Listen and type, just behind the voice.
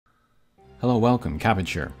Hello, welcome,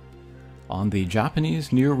 Cabbage here. On the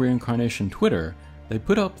Japanese Nier Reincarnation Twitter, they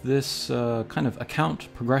put up this kind of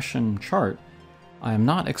account progression chart. I am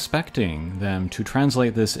not expecting them to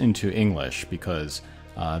translate this into English because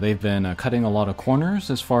they've been cutting a lot of corners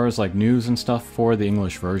as far as like news and stuff for the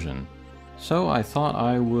English version. So I thought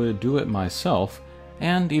I would do it myself,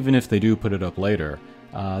 and even if they do put it up later,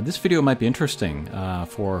 this video might be interesting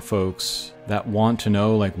for folks that want to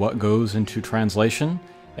know like what goes into translation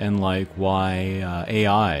and like why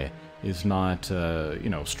AI is not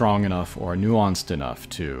strong enough or nuanced enough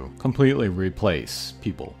to completely replace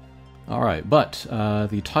people. Alright, but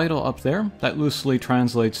the title up there, that loosely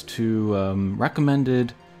translates to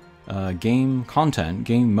recommended game content,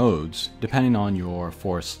 game modes, depending on your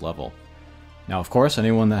force level. Now, of course,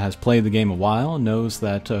 anyone that has played the game a while knows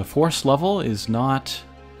that force level is not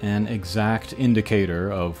an exact indicator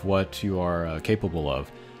of what you are capable of.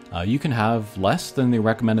 You can have less than the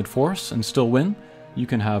recommended force and still win. You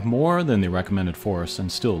can have more than the recommended force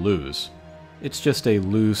and still lose. It's just a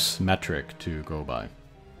loose metric to go by.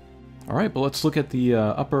 Alright, but let's look at the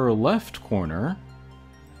upper left corner.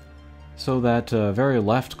 So that very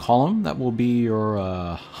left column, that will be your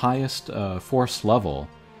highest force level.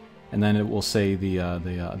 And then it will say the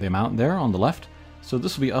amount there on the left. So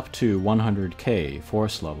this will be up to 100k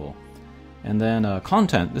force level. And then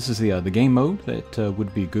content, this is the game mode that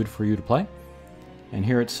would be good for you to play. And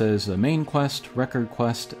here it says main quest, record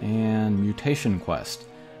quest, and mutation quest.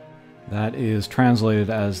 That is translated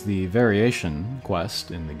as the variation quest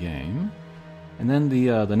in the game. And then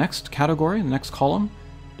the next category, the next column,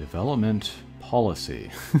 development policy.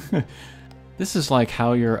 This is like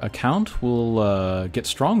how your account will get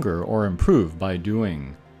stronger or improve by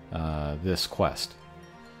doing this quest.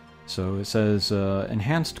 So it says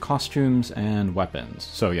enhanced costumes and weapons.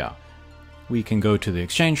 So yeah, we can go to the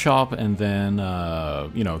exchange shop and then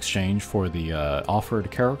exchange for the offered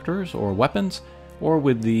characters or weapons. Or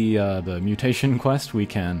with the mutation quest, we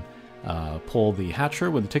can pull the hatcher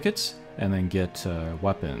with the tickets and then get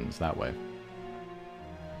weapons that way.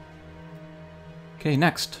 Okay,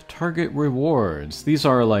 next, target rewards. These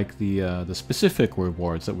are like the specific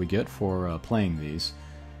rewards that we get for playing these.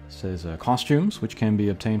 It says costumes, which can be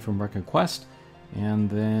obtained from record quest, and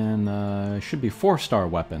then should be 4-star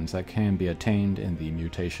weapons that can be attained in the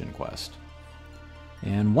mutation quest.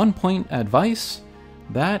 And 1-point advice.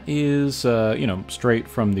 That is, straight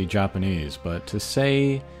from the Japanese, but to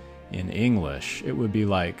say in English, it would be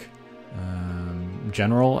like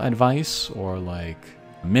general advice or like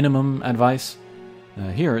minimum advice.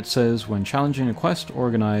 Here it says, when challenging a quest,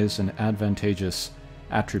 organize an advantageous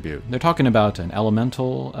attribute. They're talking about an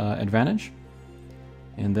elemental advantage.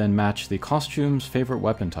 And then match the costume's favorite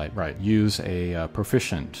weapon type. Right, use a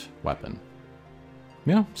proficient weapon.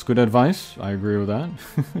 Yeah, it's good advice. I agree with that.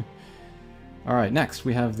 Alright, next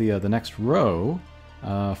we have the next row,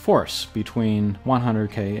 force between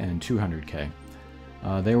 100k and 200k.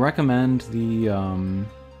 They recommend the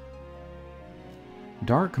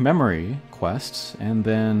dark memory quests and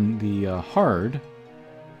then the hard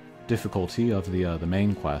difficulty of the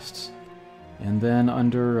main quests. And then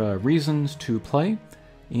under reasons to play,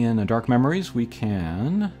 in dark memories we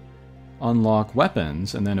can unlock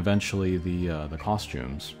weapons and then eventually the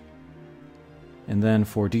costumes. And then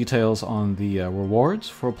for details on the rewards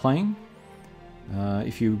for playing,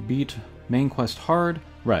 if you beat main quest hard,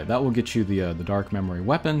 right, that will get you the dark memory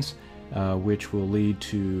weapons, which will lead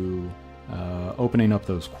to opening up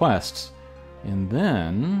those quests. And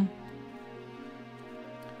then,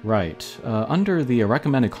 right, under the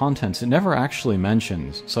recommended contents, it never actually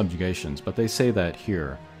mentions subjugations, but they say that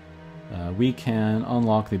here. We can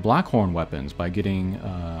unlock the Blackhorn weapons by getting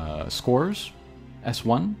scores,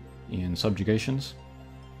 S1, in subjugations.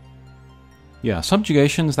 Yeah,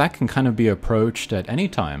 subjugations, that can kind of be approached at any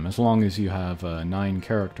time, as long as you have 9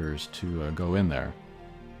 characters to go in there.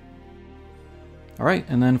 Alright,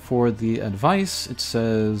 and then for the advice, it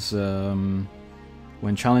says,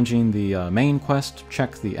 when challenging the main quest,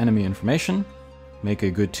 check the enemy information, make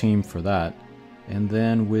a good team for that. And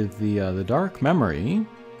then with the dark memory,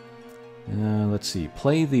 let's see,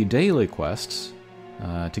 play the daily quests,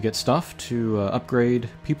 to get stuff to upgrade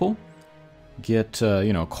people, get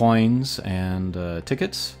coins and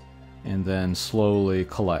tickets, and then slowly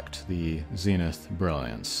collect the Zenith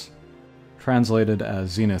Brilliance. Translated as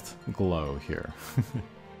Zenith Glow here.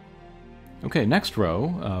 Okay, next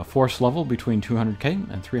row, force level between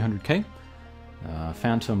 200k and 300k.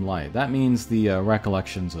 Phantom Light, that means the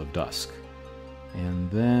Recollections of Dusk. And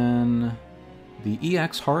then the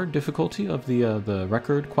EX hard difficulty of the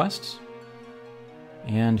record quests.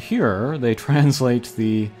 And here they translate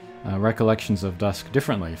the Recollections of Dusk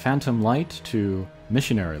differently. Phantom Light to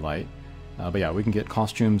Missionary Light. But yeah, we can get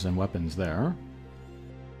costumes and weapons there.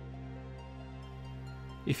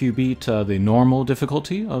 If you beat the normal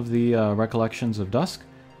difficulty of the Recollections of Dusk,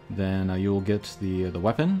 then you'll get the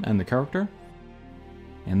weapon and the character.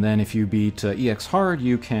 And then if you beat EX Hard,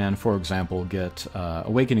 you can, for example, get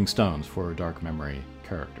Awakening Stones for Dark Memory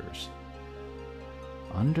characters.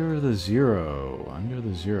 Under the Zero.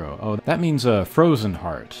 Oh, that means Frozen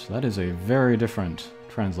Heart. That is a very different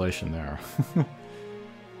translation there.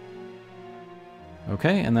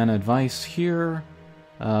 Okay, and then advice here.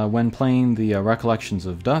 When playing the Recollections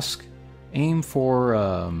of Dusk, aim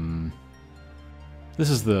for...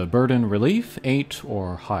 this is the Burden Relief, 8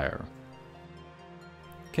 or higher.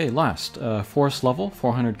 Okay, last, Force level,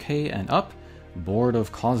 400k and up, Board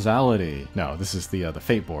of Causality. No, this is the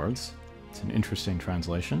Fate boards. It's an interesting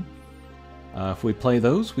translation. If we play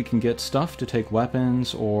those, we can get stuff to take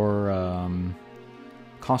weapons or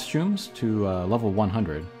costumes to level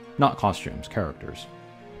 100. Not costumes, characters.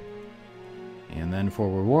 And then for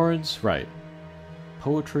rewards, right.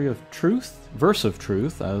 Poetry of Truth, Verse of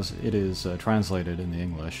Truth, as it is translated in the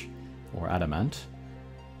English, or Adamant.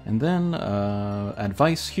 And then,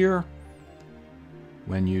 advice here.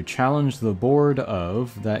 When you challenge the board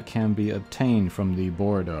of, that can be obtained from the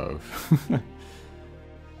board of.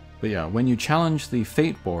 But yeah, when you challenge the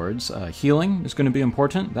Fate boards, healing is going to be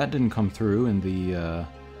important. That didn't come through in the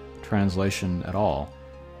translation at all.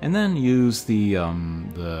 And then use the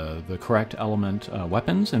correct element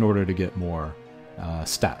weapons in order to get more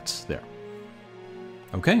stats there.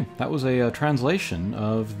 Okay, that was a translation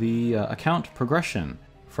of the account progression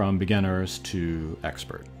from beginners to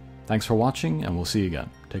expert. Thanks for watching, and we'll see you again.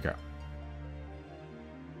 Take care.